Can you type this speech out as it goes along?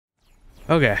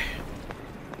Okay.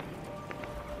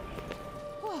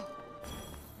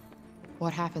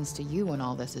 What happens to you when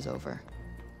all this is over?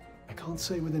 I can't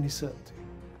say with any certainty.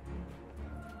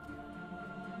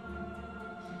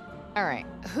 Alright,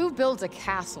 who builds a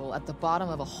castle at the bottom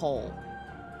of a hole?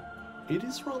 It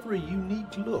is rather a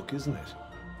unique look, isn't it?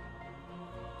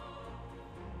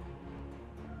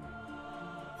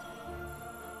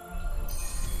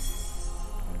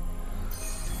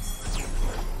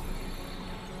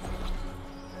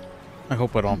 I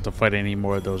hope I don't have to fight any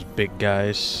more of those big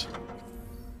guys.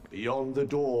 Beyond the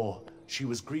door, she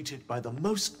was greeted by the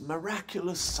most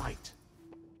miraculous sight.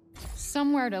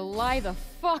 Somewhere to lie the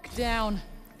fuck down.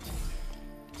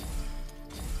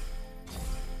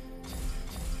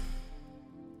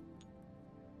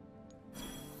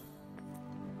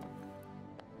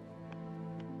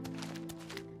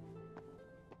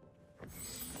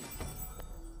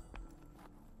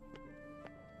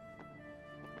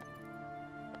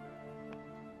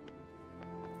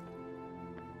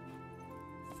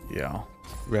 Yeah, I'll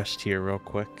rest here real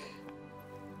quick.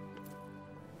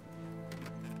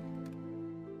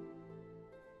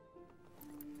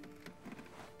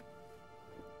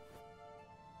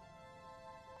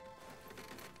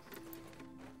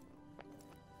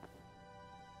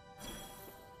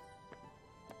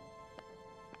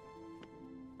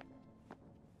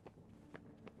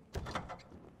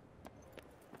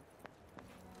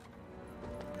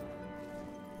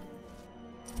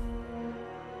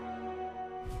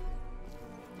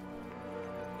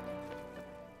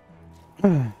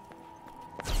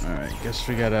 Alright, guess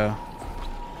we gotta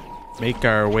make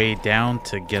our way down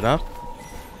to get up.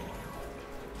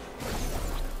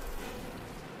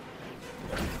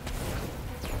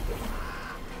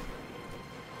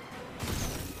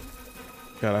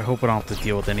 God, I hope I don't have to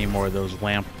deal with any more of those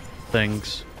lamp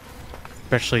things.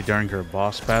 Especially during her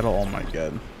boss battle. Oh my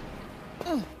god.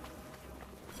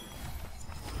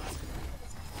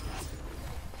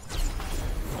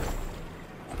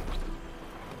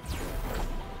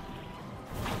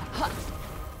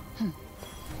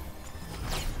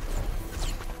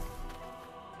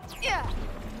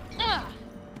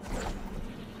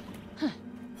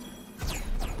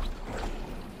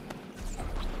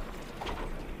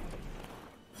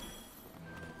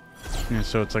 Yeah,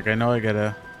 so it's like I know I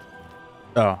gotta...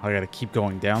 Oh, I gotta keep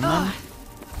going down then?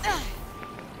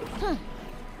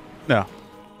 No.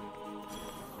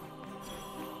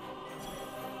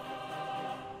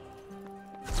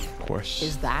 Of course.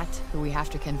 Is that who we have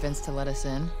to convince to let us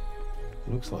in?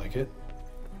 Looks like it.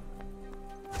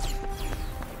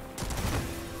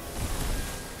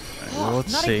 Well,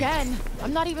 let's not see. again!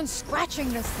 I'm not even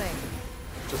scratching this thing.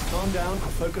 Just calm down and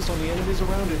focus on the enemies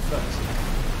around it first.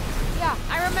 Yeah,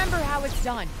 I remember how it's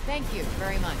done. Thank you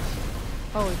very much.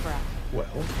 Holy crap. Well,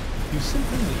 you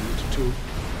simply need to...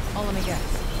 Oh, let me guess.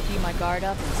 Keep my guard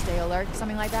up and stay alert,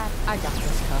 something like that? I got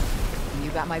this, Cuff. And you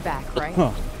got my back, right?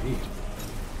 Huh.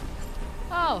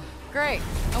 Oh, great.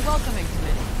 A welcoming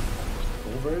committee.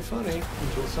 All very funny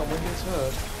until someone gets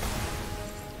hurt.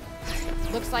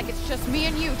 Looks like it's just me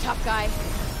and you, tough guy.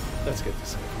 Let's get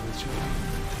this over with, shall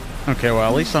we? Okay, well,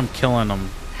 at least I'm killing them,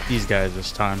 these guys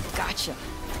this time. Gotcha.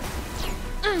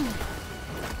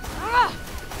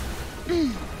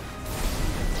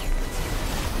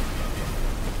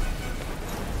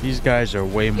 These guys are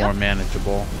way more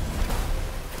manageable.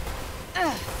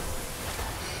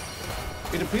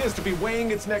 It appears to be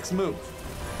weighing its next move.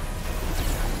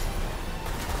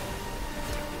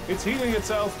 It's healing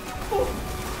itself. Oh.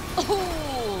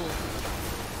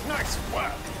 Nice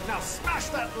work. Now smash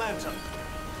that lantern.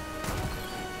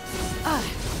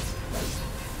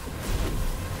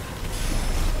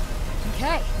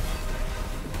 Okay.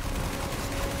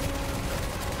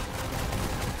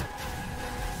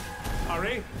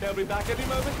 Hurry, they'll be back any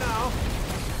moment now.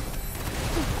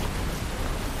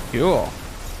 Cool.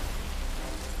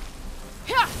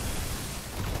 Yeah.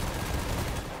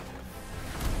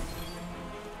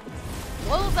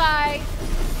 Bullseye.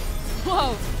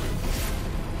 Whoa.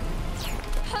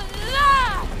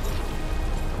 Hala!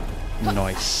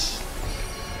 Nice.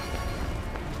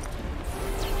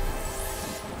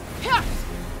 Yeah.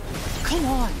 Come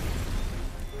on.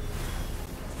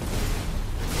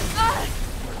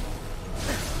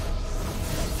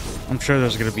 I'm sure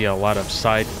there's gonna be a lot of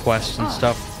side quests and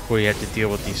stuff where you have to deal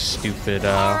with these stupid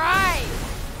All right.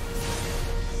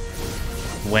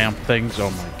 lamp things. Oh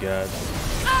my god.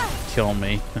 Kill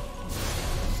me.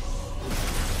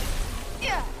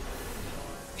 Yeah.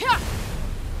 Yeah.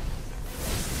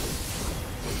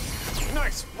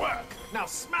 Nice work. Now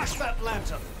smash that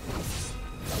lantern.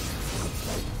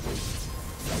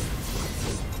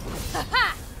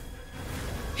 Ha!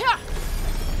 Yeah.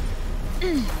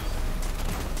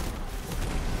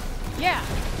 Yeah.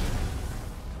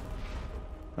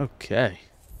 Okay.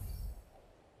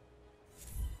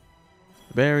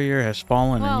 The barrier has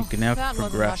fallen and you can now that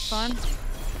progress. wasn't much fun.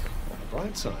 On the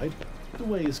bright side, the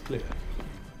way is clear.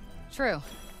 True.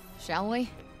 Shall we?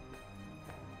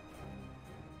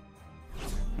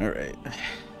 Alright.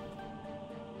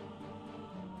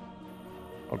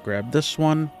 I'll grab this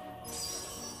one.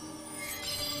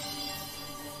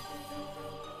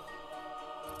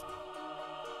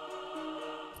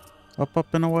 Up,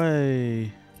 up, and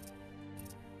away.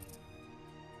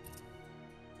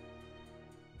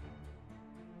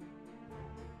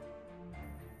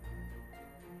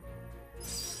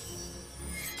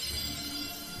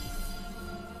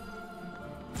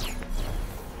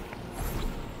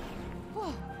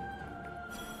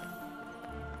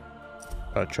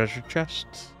 Treasure chest?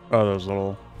 Oh, those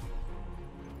little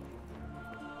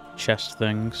chest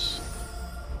things.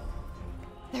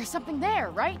 There's something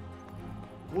there, right?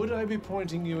 Would I be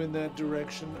pointing you in that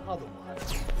direction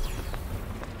otherwise?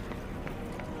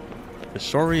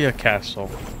 Susurrus Castle.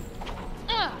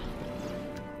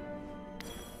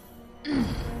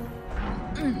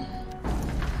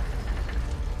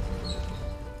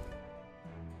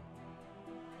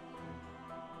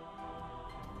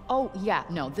 Oh, yeah,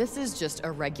 no, this is just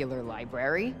a regular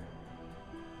library.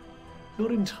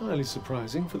 Not entirely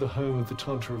surprising for the home of the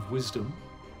Tantra of Wisdom.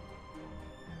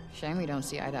 Shame we don't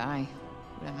see eye to eye.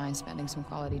 Wouldn't mind spending some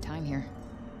quality time here.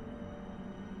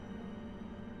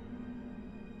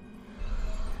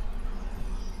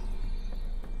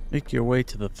 Make your way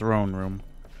to the throne room.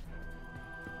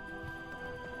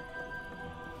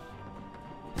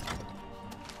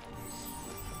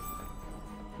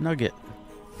 Nugget.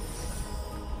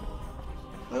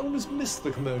 I always miss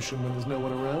the commotion when there's no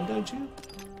one around, don't you?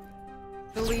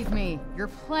 Believe me, you're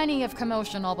plenty of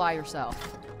commotion all by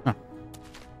yourself. Huh.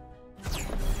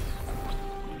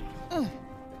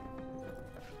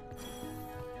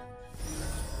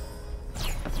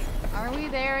 Are we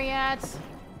there yet?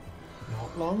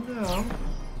 Not long now.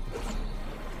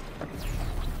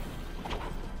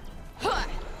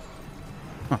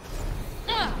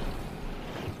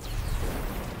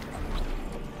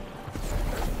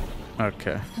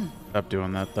 Okay. Stop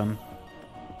doing that then.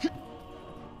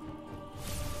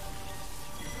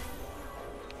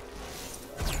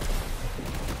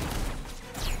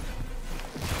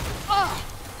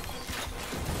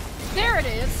 There it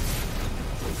is!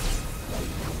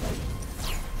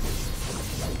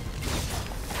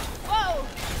 Whoa!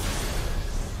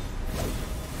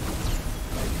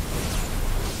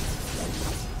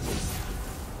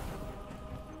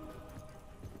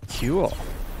 Cool.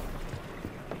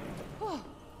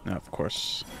 Now, of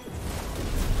course.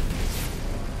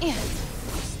 Yeah.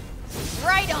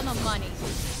 Right on the money.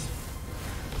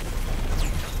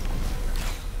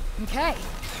 Okay.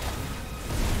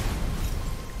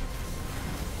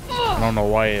 I don't know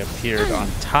why it appeared on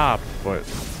top, but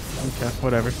okay,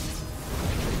 whatever.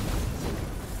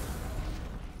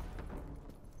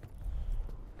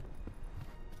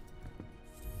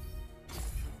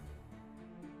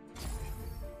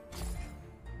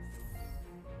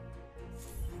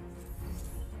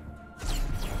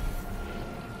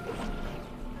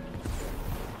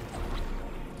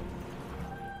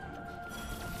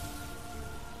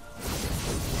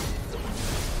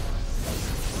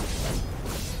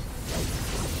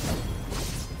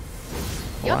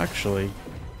 Well, actually,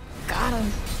 Got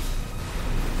him.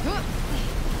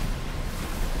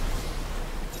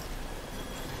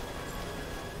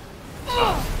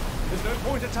 There's no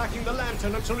point attacking the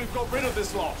lantern until we've got rid of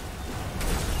this lot.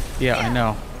 yeah, I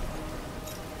know.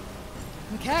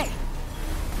 Okay.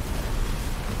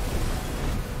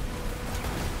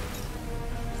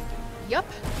 Yup.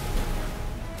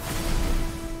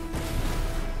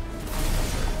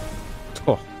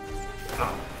 Oh.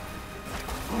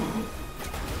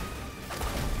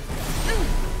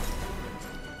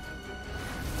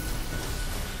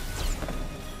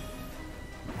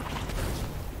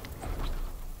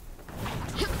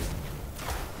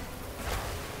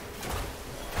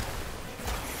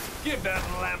 Give that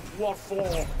lamp what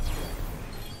for?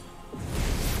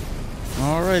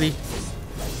 Alrighty.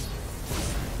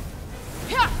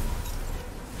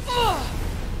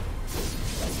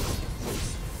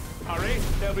 Hurry,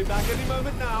 they'll be back any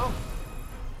moment now.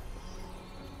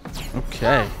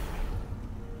 Okay.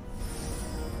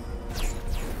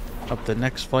 Up the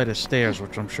next flight of stairs,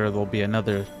 which I'm sure there'll be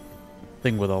another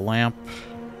thing with a lamp.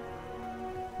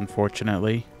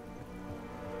 Unfortunately.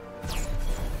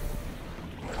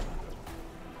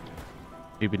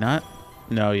 Maybe not?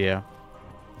 No, yeah.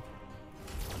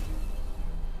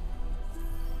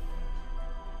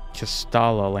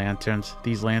 Chistala lanterns.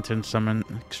 These lanterns summon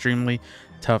extremely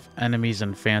tough enemies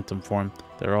in phantom form.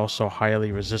 They're also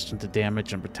highly resistant to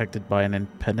damage and protected by an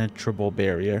impenetrable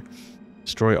barrier.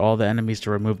 Destroy all the enemies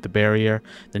to remove the barrier,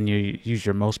 then you use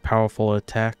your most powerful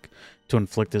attack to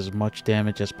inflict as much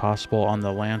damage as possible on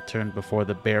the lantern before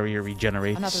the barrier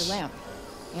regenerates. Another lamp.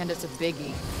 And it's a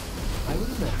biggie. I would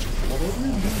imagine whatever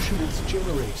illusion it's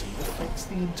generating affects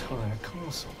the entire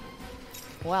castle.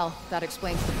 Well, that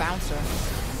explains the bouncer.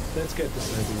 Let's get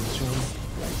this over with, shall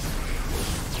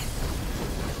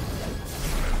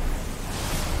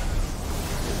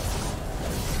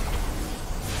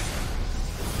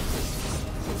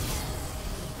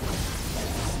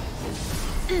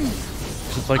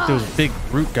It's like those big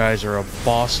brute guys are a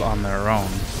boss on their own.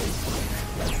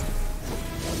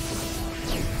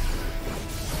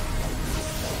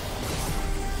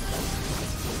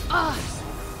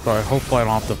 So I hope I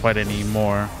don't have to fight any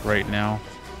more right now.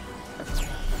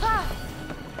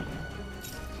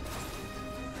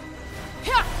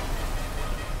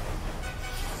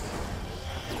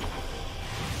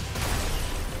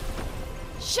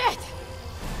 Shit!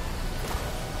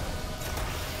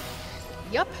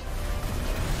 Yup.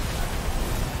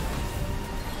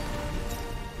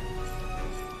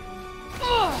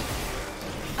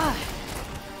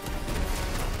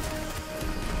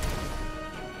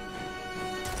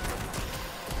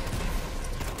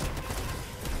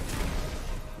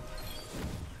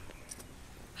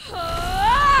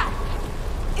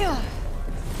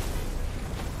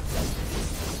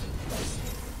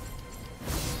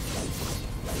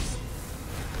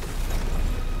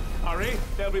 Hurry,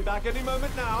 they'll be back any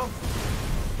moment now.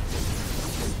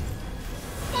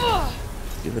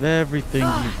 Give it everything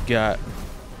you've got.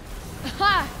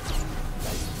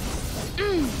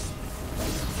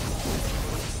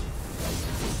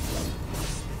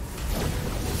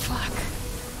 Fuck.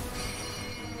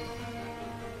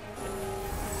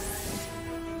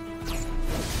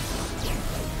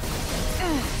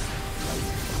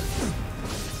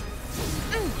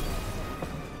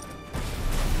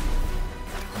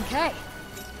 Okay.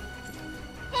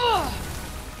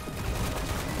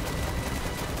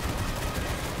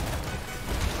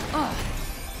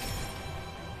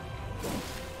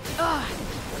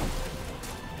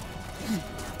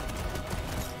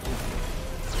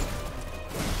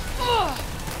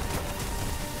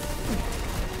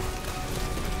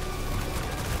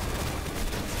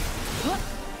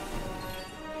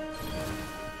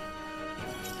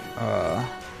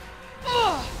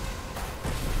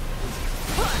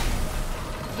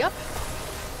 Yep.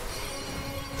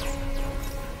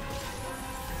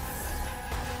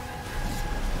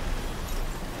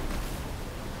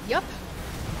 Yep.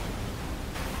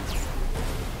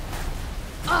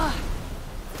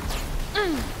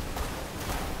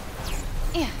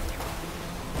 Yeah.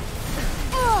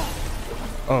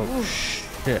 Oh,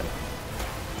 shit.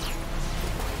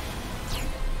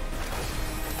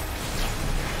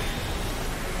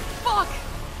 Fuck.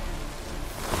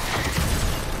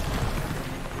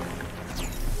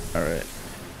 All right.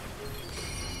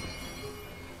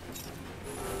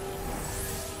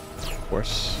 Of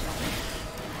course.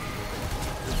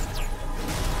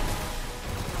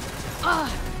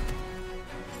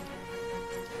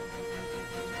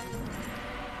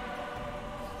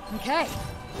 Okay.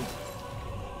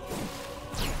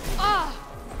 Oh,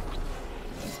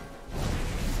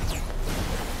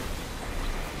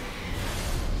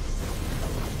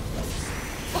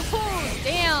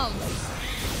 damn.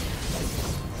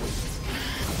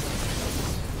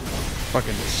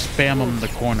 Fucking spam them in the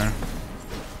corner.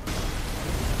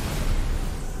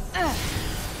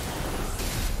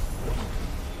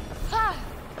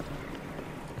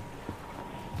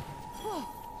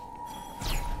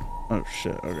 Oh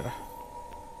shit, okay.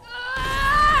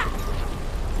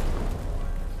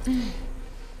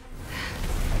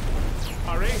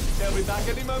 Hurry, they'll be back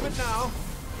any moment now.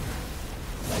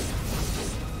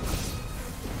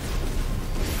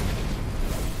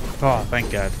 Oh, thank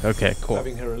God. Okay, cool.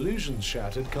 Having her illusions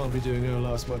shattered can't be doing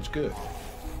Olas much good.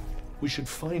 We should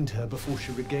find her before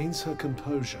she regains her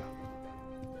composure.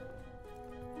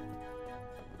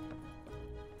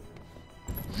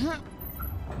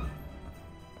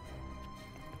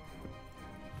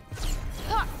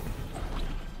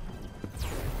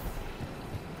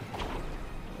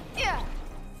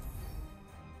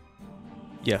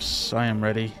 Yes, I am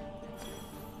ready.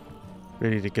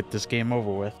 Ready to get this game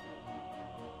over with.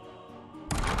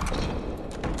 I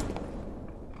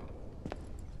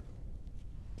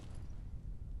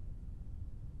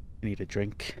need a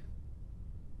drink.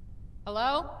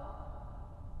 Hello?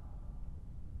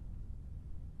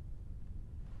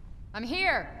 I'm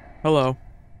here. Hello.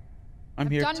 I'm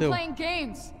here done too. playing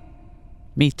games.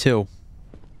 Me too.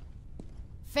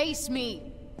 Face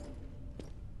me.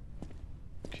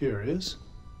 Curious.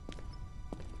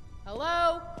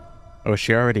 Hello? Oh, is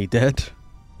she already dead?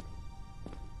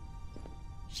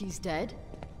 She's dead?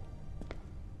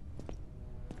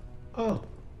 Oh.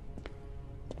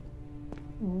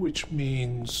 Which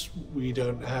means we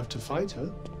don't have to fight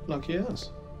her. Lucky us.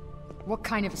 What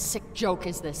kind of a sick joke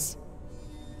is this?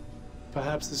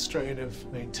 Perhaps the strain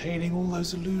of maintaining all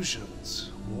those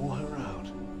illusions wore her out.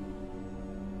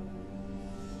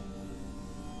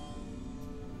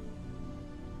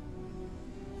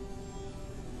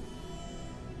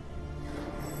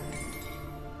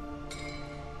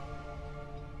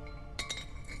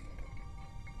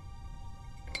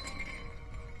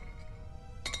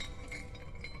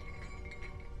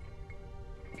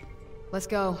 Let's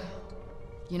go.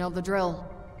 You know the drill.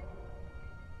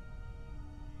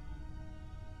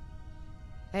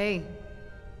 Hey.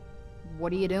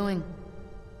 What are you doing?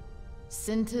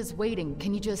 Cinta's waiting.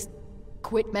 Can you just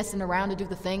quit messing around to do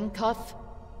the thing, Cuff?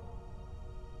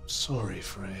 Sorry,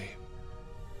 Frey.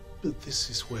 But this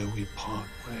is where we part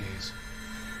ways.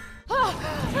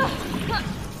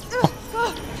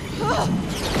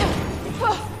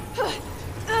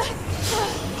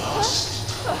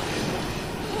 Last time.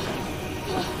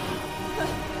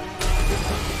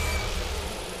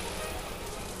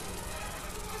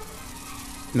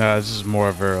 No, this is more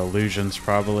of her illusions,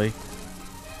 probably.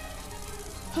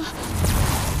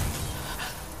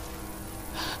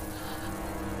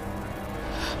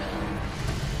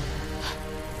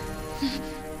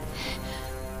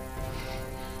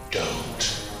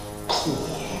 Don't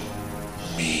call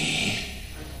me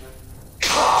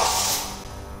Cuff!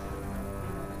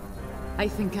 I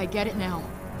think I get it now.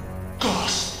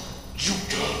 Cuff, you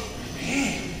don't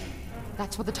mean...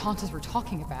 That's what the taunters were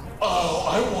talking about. Oh,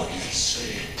 I want you to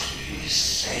say it, please.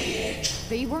 Say it.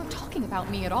 They weren't talking about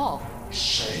me at all.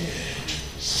 Say it.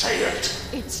 Say it.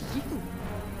 It's you.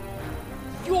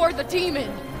 You're the demon.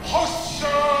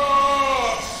 Athia!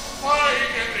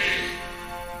 Finally!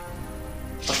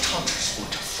 The Taunters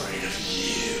weren't afraid of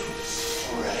you,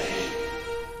 Frey.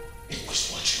 It was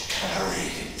what you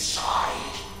carried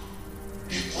inside.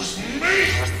 It was me!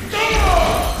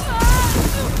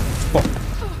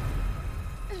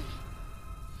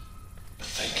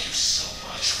 Thank you so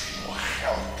much for your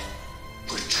help.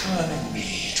 Returning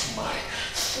me to my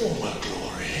former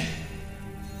glory.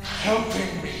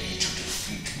 Helping me to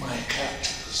defeat my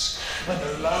captors. And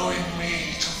allowing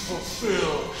me to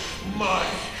fulfill my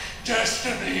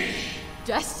destiny.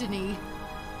 Destiny?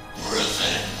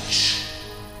 Revenge.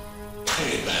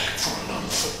 Payback for an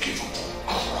unforgivable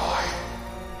crime.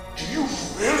 Do you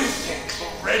really think the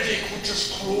Reddick would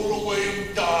just crawl away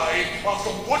and die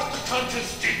after what the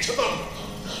Taunters did to them?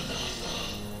 No.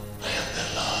 I am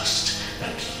their last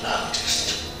and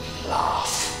loudest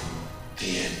laugh. The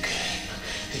end game.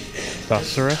 The end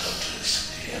Susurrus? of the Taunters.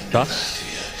 The end Thus? of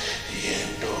Athia. The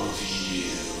end of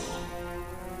you.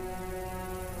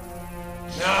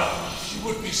 Now, if you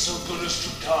would be so good as to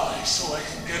die so I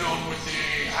can get on with the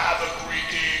havoc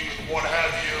wreaking, what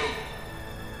have you.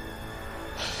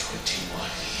 I'm 21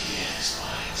 years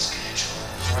behind schedule.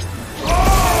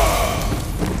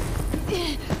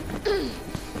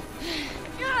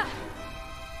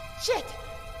 Shit!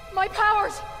 My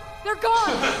powers! They're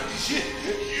gone!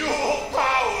 Your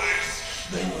powers!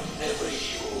 They were never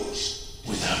yours.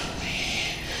 Without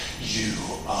me, you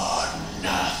are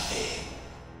nothing.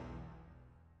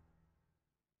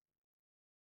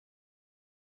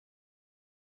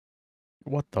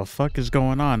 What the fuck is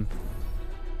going on?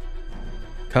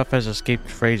 Cuff has escaped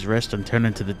Frey's wrist and turned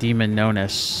into the demon known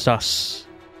as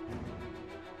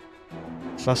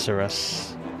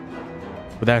Susurrus.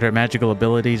 Without her magical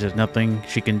abilities, there's nothing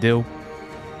she can do.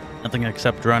 Nothing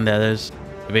except run, that is.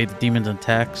 Evade the demon's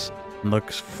attacks and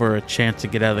look for a chance to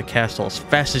get out of the castle as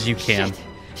fast as you can.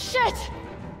 Shit!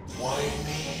 Why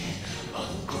me,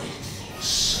 ungrateful,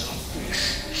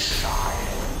 selfish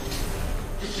child?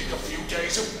 You think a few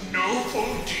days of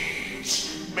noble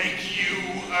deeds make you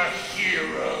a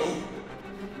hero?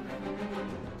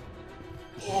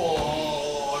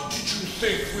 Or did you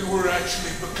think we were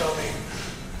actually becoming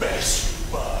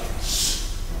best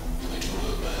buds? I do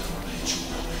hope I haven't made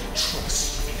your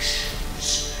trust issues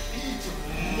even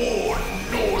more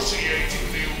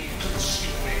nauseatingly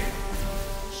all-consuming.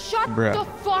 Shut Bruh. the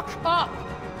fuck up!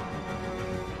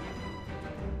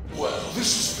 Well, this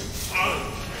has been fun,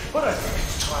 but I think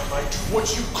it's time I do what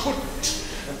you couldn't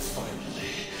and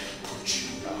finally put you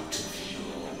out of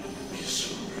your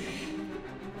misery.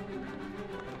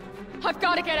 I've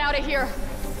got to get out of here.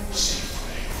 See,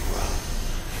 Frey,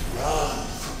 run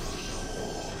from the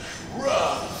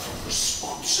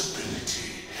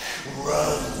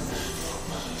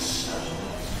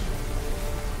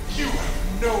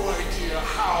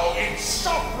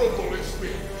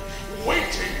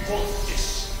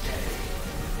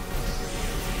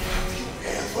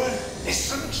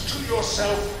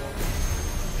yourself?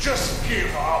 Just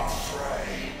give up,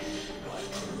 Frey. Why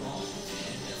prolong the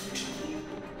inevitable?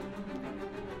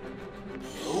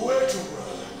 Nowhere to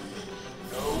run.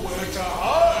 Nowhere to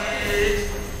hide.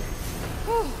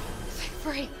 Oh,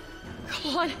 Frey,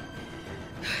 come on. You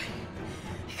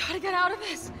gotta get out of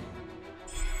this.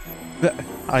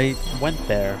 I went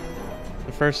there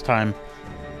the first time.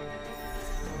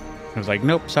 I was like,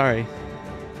 nope, sorry.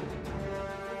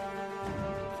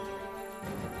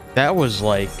 That was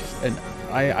like,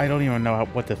 I don't even know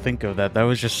what to think of that. That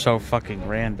was just so fucking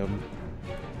random.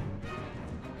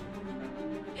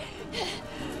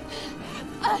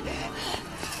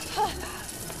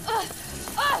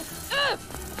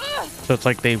 So it's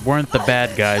like they weren't the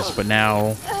bad guys, but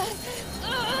now...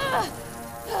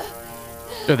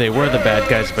 Or they were the bad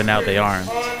guys, but now they aren't.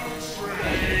 But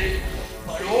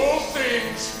all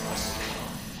things must come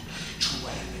to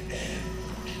an end.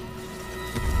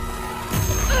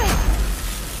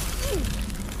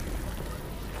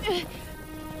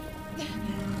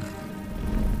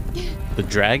 The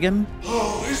dragon?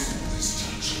 Oh, isn't this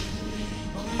touching?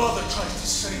 A mother tries to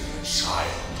save her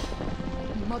child.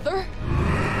 Mother?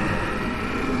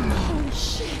 Holy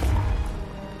shit.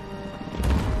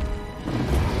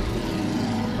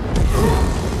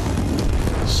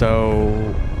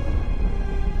 So...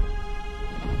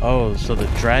 Oh, so the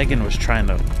dragon was trying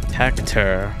to protect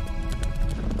her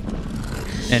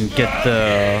and get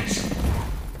the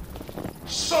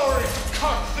Sorry to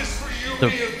cut this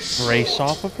reunion brace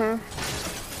off of her?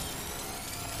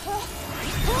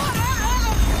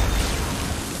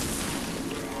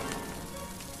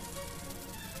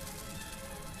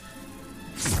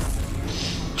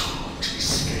 Can't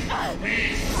escape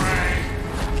me, Frey.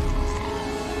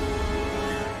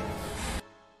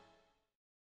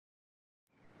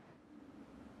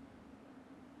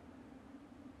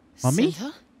 Mummy?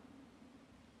 Santa?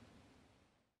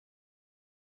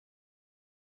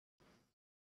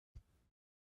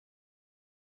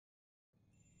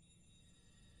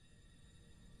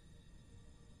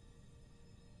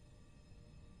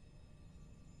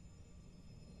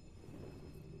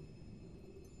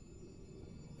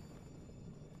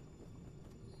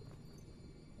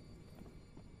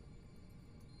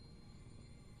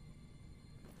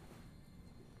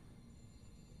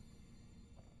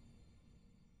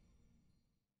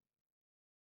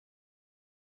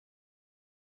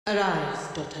 Arise,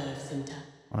 daughter of Cinta.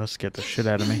 Oh, that scared the shit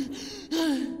out of me.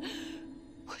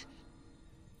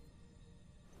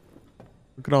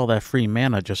 Look at all that free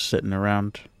mana just sitting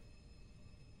around.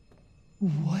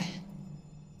 What?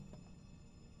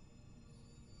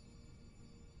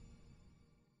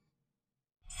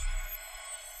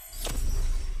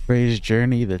 Frey's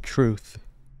journey, the truth.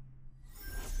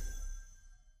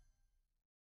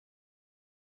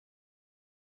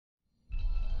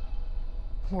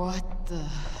 What the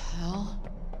hell?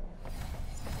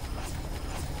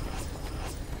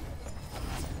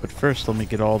 But first, let me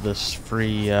get all this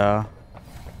free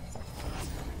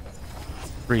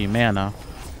mana.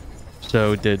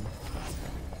 So did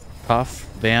Puff,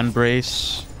 Van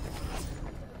Brace,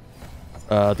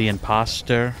 the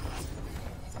Imposter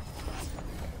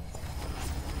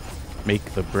make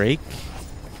the break?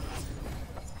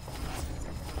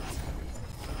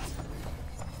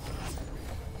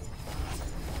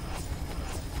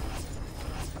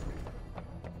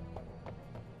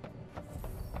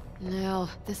 No,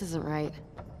 this isn't right.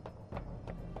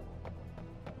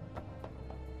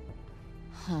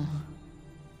 Huh.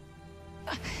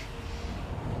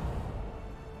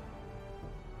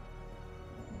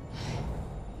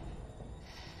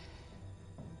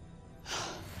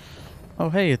 Oh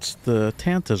hey, it's the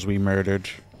Tantas we murdered.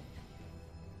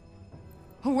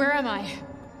 Where am I?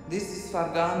 This is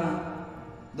Fargana,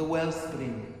 the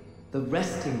wellspring. The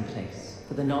resting place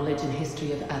for the knowledge and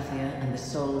history of Athia and the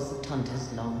souls of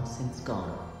Tuntas long since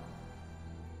gone.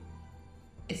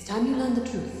 It's time you learned the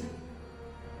truth.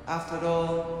 After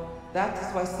all, that is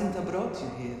why Cinta brought you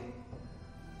here.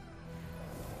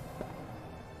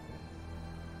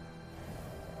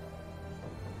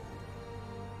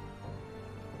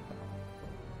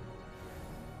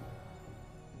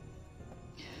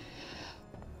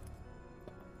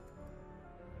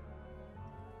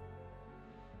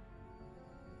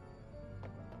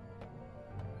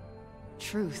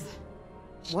 Truth.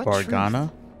 What Fargana?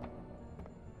 truth?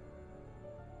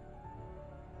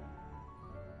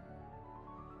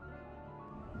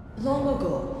 Long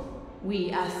ago,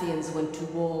 we Athians went to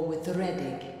war with the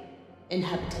Redig,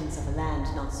 inhabitants of a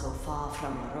land not so far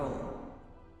from your own.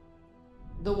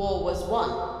 The war was won,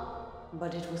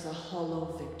 but it was a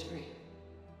hollow victory.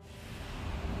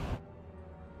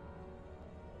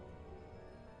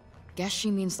 guess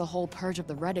she means the whole purge of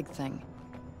the Redig thing.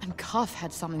 And Cuff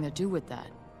had something to do with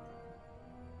that.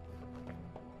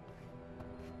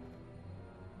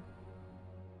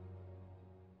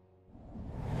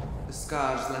 The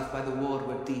scars left by the war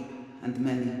were deep and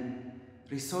many.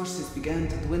 Resources began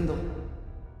to dwindle.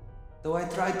 Though I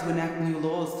tried to enact new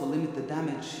laws to limit the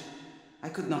damage, I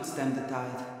could not stem the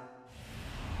tide.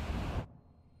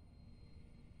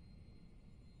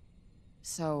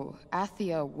 So,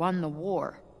 Athia won the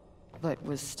war, but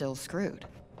was still screwed.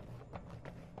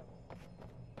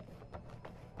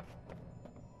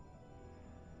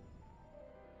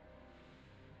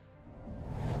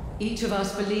 Each of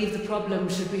us believed the problem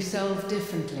should be solved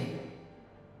differently.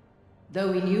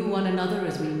 Though we knew one another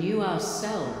as we knew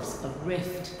ourselves, a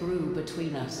rift grew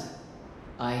between us.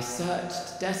 I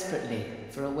searched desperately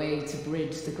for a way to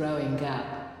bridge the growing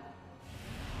gap.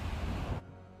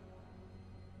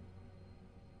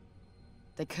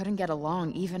 They couldn't get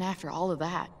along even after all of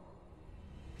that.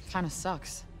 Kinda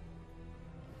sucks.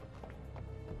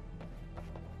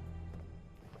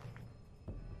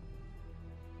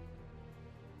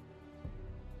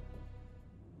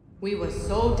 We were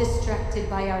so distracted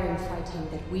by our infighting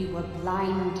that we were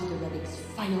blind to the Redig's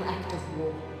final act of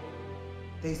war.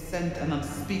 They sent an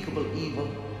unspeakable evil,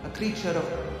 a creature of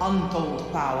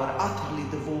untold power, utterly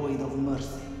devoid of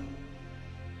mercy.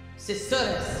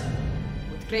 Susurrus!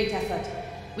 With great effort,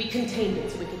 we contained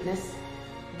its wickedness.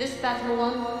 This battle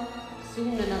won,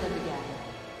 soon another began.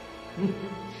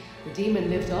 The demon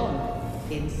lived on,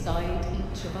 inside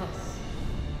each of us,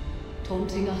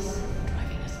 taunting us,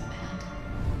 driving us mad.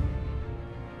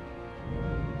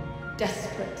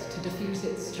 Desperate to diffuse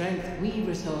its strength, we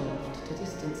resolved to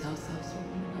distance ourselves from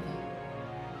one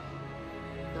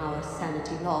another. Our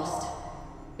sanity lost,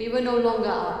 we were no longer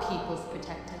our people's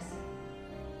protectors.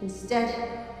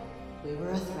 Instead, we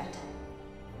were a threat.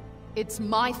 It's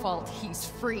my fault he's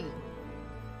free.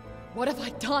 What have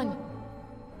I done?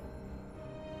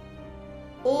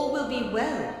 All will be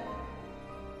well.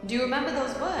 Do you remember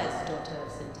those words, daughter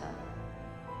of Sinta?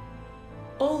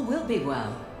 All will be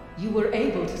well. You were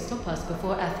able to stop us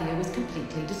before Athia was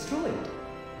completely destroyed.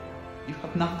 You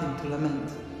have nothing to lament.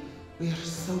 We are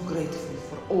so grateful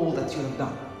for all that you have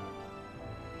done.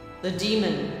 The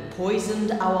demon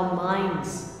poisoned our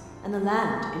minds, and the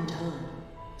land in turn.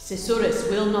 Susurrus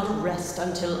will not rest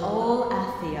until all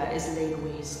Athia is laid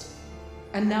waste.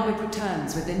 And now it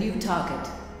returns with a new target,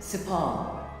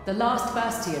 Sepal, the last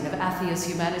bastion of Athia's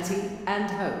humanity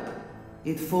and hope.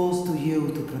 It falls to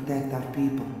you to protect our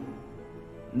people.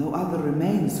 No other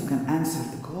remains who can answer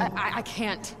the call. I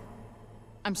can't.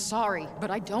 I'm sorry, but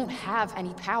I don't have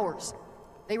any powers.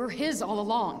 They were his all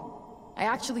along. I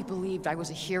actually believed I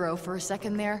was a hero for a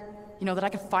second there. You know, that I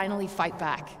could finally fight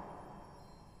back.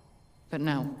 But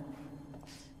no.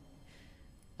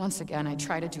 Once again, I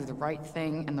try to do the right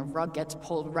thing, and the rug gets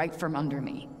pulled right from under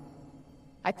me.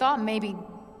 I thought maybe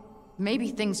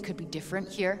things could be different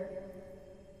here.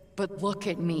 But look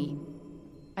at me.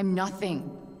 I'm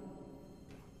nothing.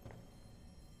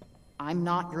 I'm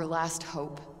not your last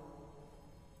hope.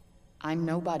 I'm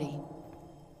nobody.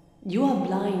 You are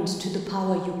blind to the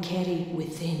power you carry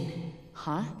within.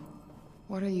 Huh?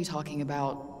 What are you talking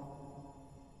about?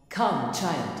 Come,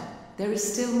 child. There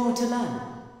is still more to learn.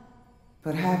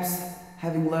 Perhaps,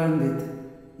 having learned it,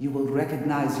 you will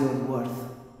recognize your worth.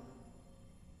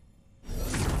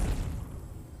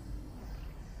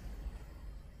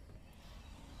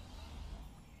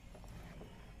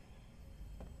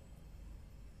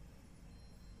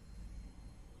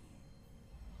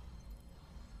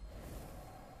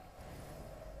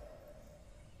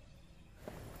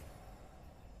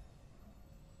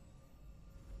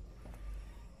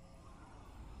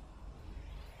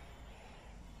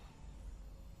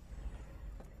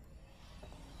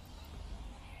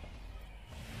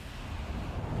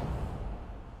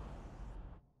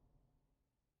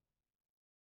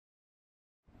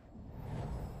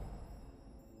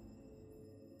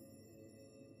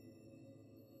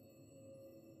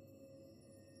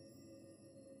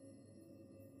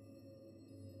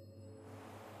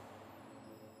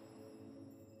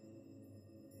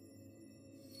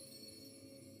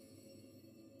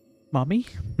 Mommy?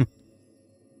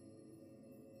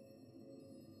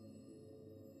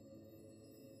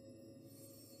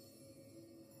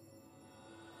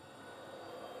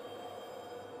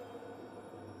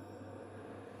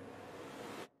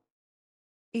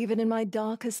 Even in my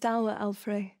darkest hour,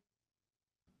 Alfrey,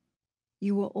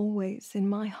 you were always in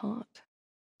my heart.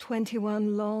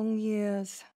 21 long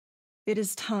years. It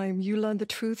is time you learned the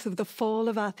truth of the fall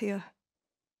of Athia.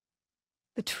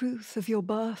 The truth of your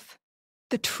birth.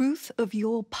 The truth of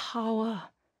your power.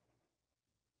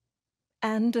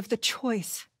 and of the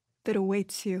choice that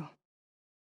awaits you.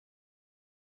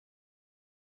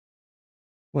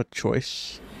 What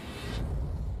choice?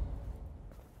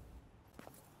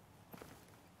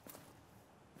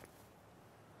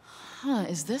 Huh,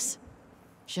 is this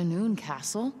Janoon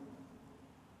Castle?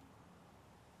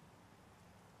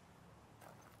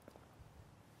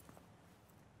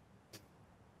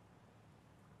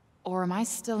 Or am I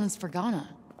still in Svergana?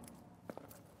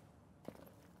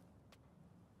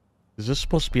 Is this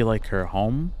supposed to be like her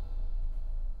home?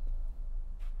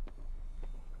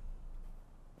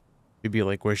 Maybe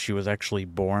like where she was actually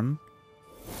born?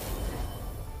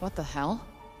 What the hell?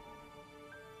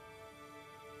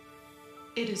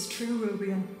 It is true,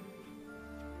 Rubian.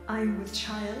 I am with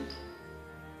child.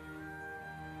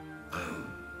 Oh,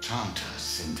 Tanta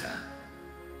Cinta.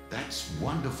 That's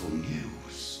wonderful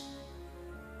news.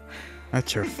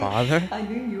 That's her father? I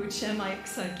knew you would share my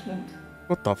excitement.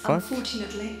 What the fuck?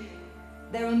 Unfortunately,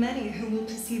 there are many who will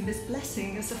perceive this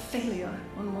blessing as a failure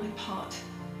on my part.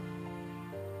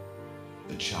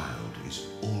 The child is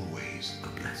always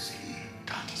a blessing,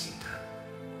 Tanta Cinta.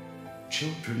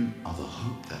 Children are the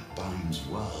hope that binds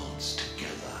worlds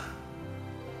together.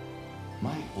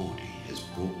 My Ordi has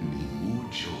brought me more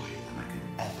joy than I could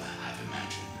ever have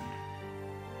imagined.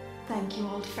 Thank you,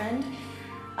 old friend.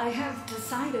 I have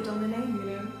decided on a name, you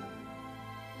know.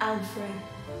 Alfred.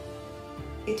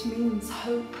 It means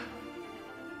hope.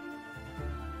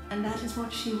 And that is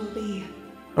what she will be.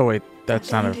 Oh wait,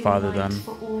 that's not her guiding father light then.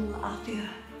 For all Athia.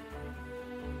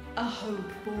 A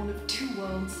hope born of two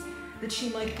worlds, that she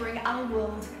might bring our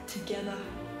world together.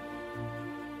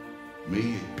 May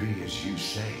it be as you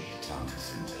say, Tanta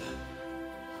Cinta.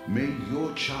 May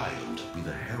your child be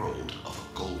the herald of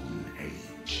a golden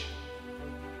age.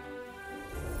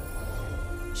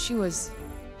 She was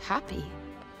happy.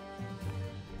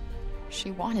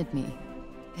 She wanted me.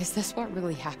 Is this what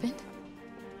really happened?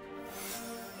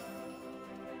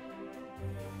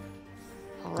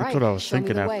 All That's right, what I was show me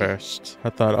thinking the at way. first. I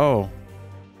thought, oh,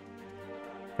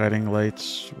 guiding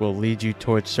lights will lead you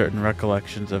towards certain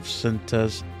recollections of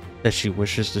Cinta's that she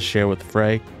wishes to share with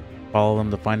Frey. Follow them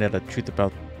to find out the truth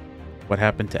about what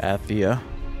happened to Athia.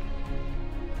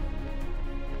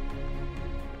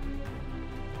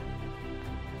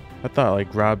 I thought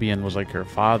like Robian was like her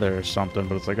father or something,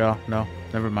 but it's like, oh, no,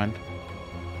 never mind.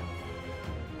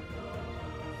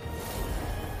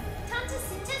 Tanta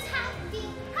Cinta's happy!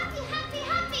 Happy, happy,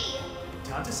 happy!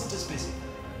 Tanta Cinta's busy.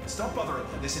 Stop bothering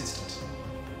her this instant.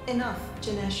 Enough,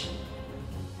 Janesh.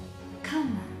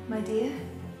 Come, my dear.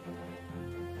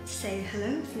 Say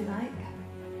hello if you like.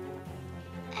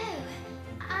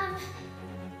 Oh,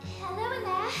 hello in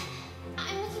there.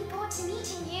 I'm looking forward to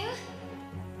meeting you.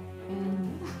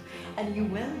 And you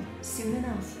will, soon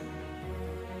enough.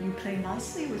 You play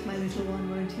nicely with my little one,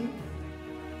 won't you?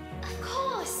 Of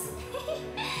course.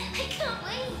 I can't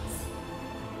wait.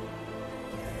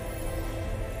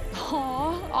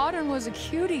 Aw, Auden was a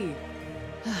cutie.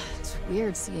 It's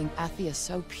weird seeing Athia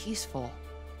so peaceful.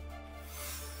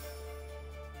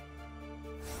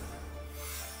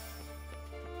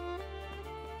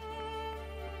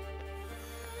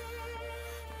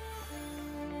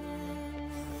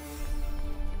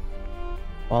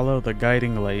 Follow the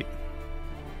guiding light.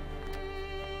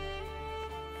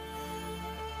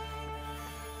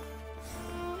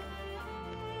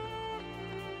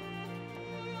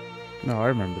 No, I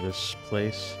remember this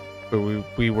place where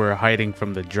we were hiding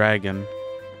from the dragon.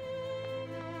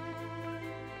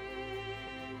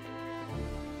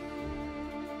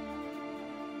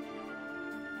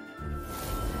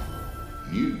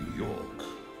 New York,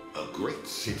 a great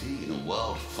city in a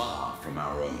world far from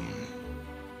our own.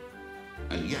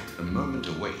 And yet a moment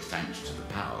away thanks to the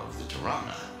power of the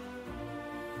Tirana.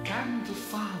 Can the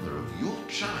father of your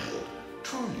child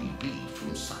truly be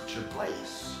from such a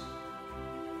place?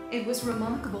 It was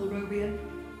remarkable, Robian,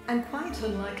 and quite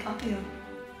unlike Athia.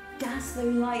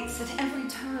 Dazzling lights at every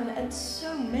turn, and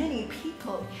so many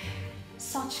people.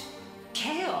 Such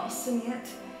chaos, and yet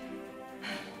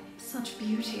such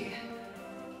beauty.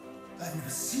 I've never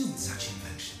seen such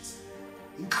inventions.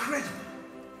 Incredible.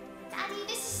 Daddy,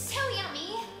 this is so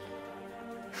yummy.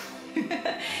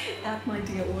 That, my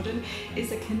dear Auden,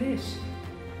 is a Knish.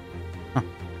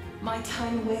 My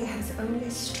time away has only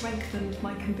strengthened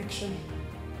my conviction.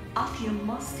 Athia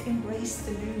must embrace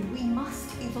the new. We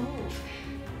must evolve.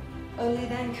 Only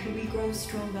then can we grow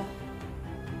stronger.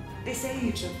 This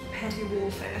age of petty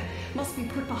warfare must be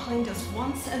put behind us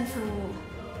once and for all.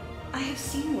 I have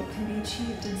seen what can be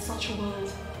achieved in such a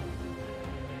world.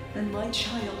 And my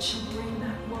child shall bring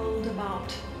that world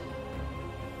about.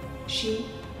 She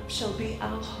shall be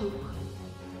our hope.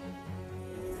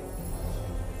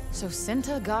 So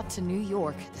Cinta got to New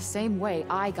York the same way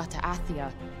I got to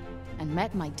Athia, and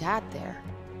met my dad there.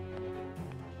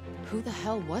 Who the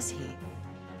hell was he?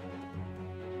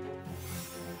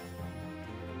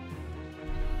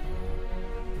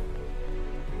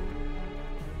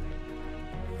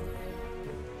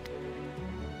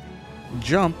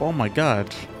 Jump? Oh my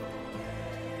god.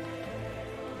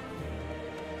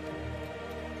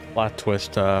 Plot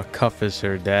twist, Cuff is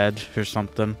her dad or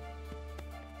something.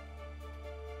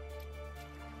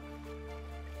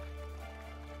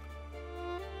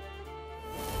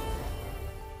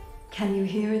 Can you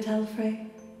hear it, Alfrey?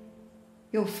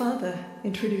 Your father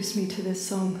introduced me to this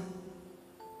song.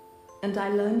 And I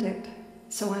learned it,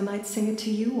 so I might sing it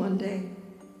to you one day.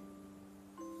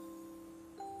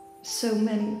 So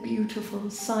many beautiful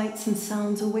sights and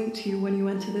sounds await you when you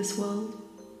enter this world.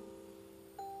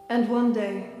 And one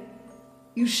day,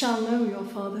 you shall know your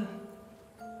father.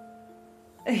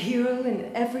 A hero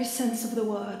in every sense of the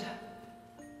word.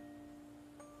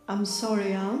 I'm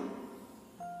sorry, Al.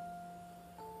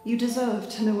 You deserve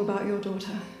to know about your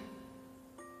daughter.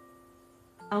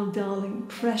 Our darling,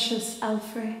 precious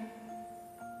Alfrey.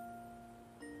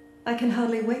 I can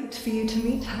hardly wait for you to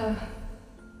meet her.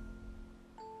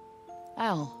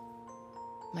 Al.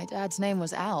 My dad's name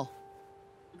was Al.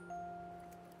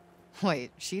 Wait,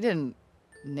 she didn't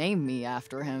name me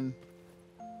after him.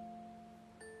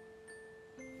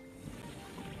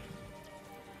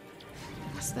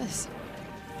 What's this?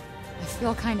 I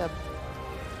feel kind of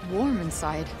warm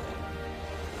inside.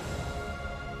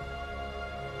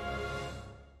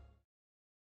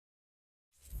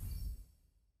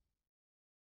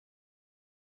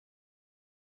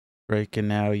 Frey can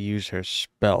now use her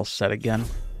spell set again.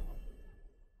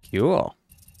 Cool.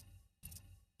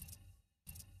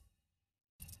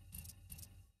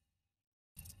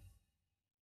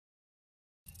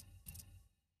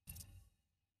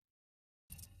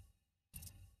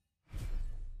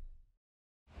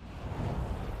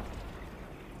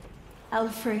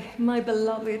 Alfrey, my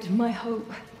beloved, my hope.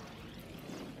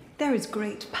 There is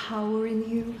great power in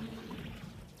you.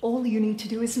 All you need to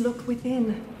do is look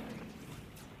within.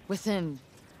 Within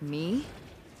me?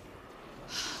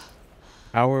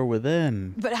 Power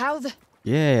within. But how the...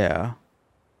 Yeah.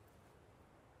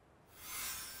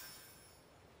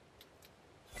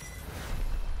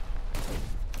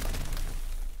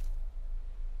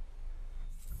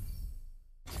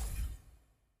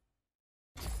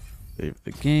 Save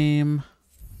the game.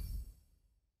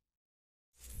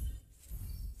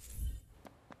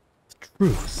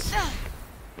 Truth.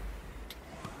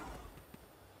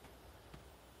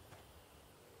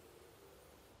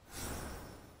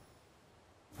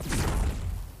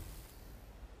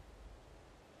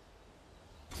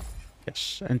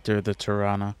 Yes, enter the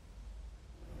Tirana.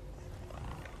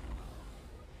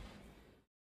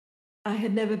 I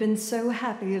had never been so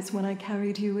happy as when I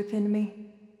carried you within me.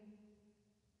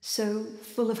 So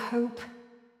full of hope.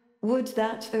 Would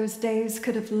that those days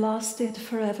could have lasted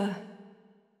forever.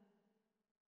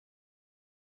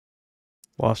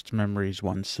 Lost Memories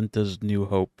 1, Cinta's New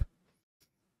Hope.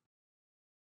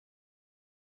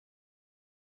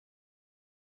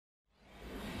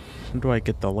 When do I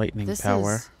get the lightning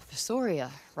power? This is Visoria,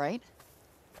 right?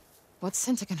 What's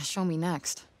Cinta gonna show me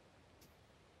next?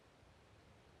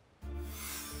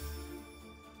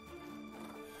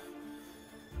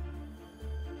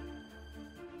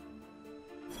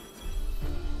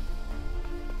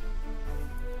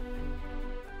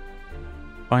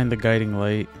 Find the guiding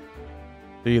light.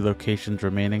 3 locations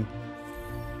remaining.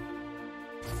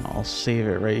 I'll save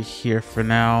it right here for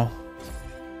now.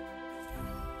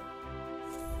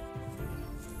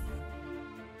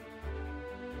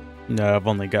 No, I've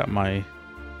only got my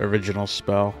original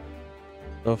spell.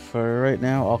 So for right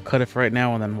now, I'll cut it for right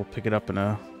now, and then we'll pick it up in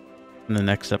the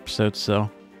next episode.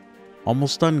 So,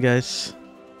 almost done, guys.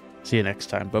 See you next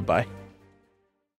time. Bye-bye.